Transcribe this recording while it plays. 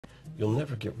You'll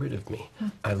never get rid of me.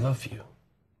 I love you.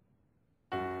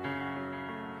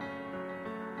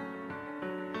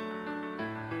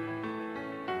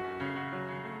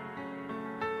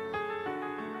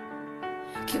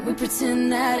 Can we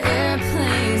pretend that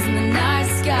airplanes in the night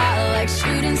sky like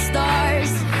shooting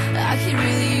stars? I could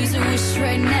really use a wish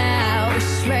right now,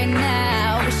 wish right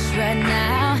now, wish right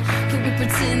now. Can we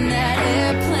pretend that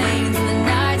airplanes in the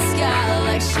night sky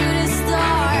like shooting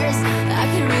stars? I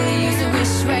could really use a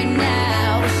wish right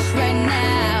now, wish right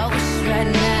now, wish right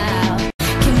now.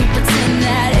 Can we pretend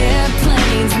that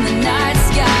airplanes in the night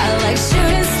sky like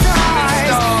shooting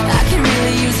stars? I could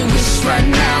really use a wish right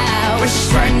now,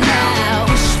 wish right now,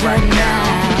 wish right now.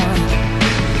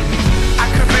 I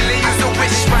could really use a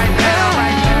wish right now.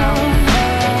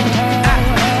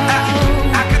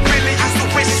 I could really use a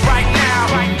wish right now.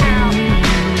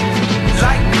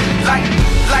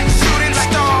 Like shooting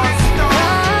stars.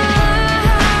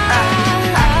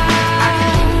 I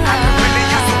could really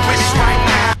use a wish right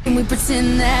now. Can we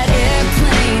pretend that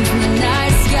airplanes in the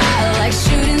night sky like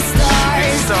shooting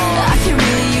stars? I could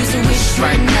really use a wish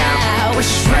right now,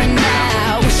 wish right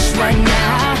now, wish right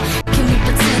now. Can we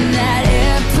pretend that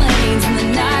airplanes in the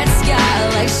night sky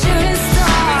like shooting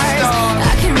stars?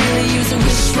 I could really use a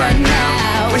wish right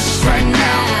now, wish right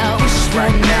now, wish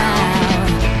right now.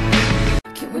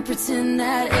 Can we pretend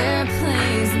that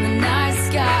airplanes in the night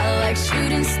sky like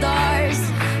shooting stars?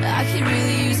 I could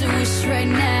really use a wish right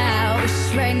now,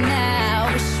 wish right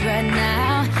now, wish right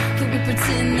now. Can we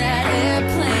pretend that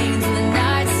airplanes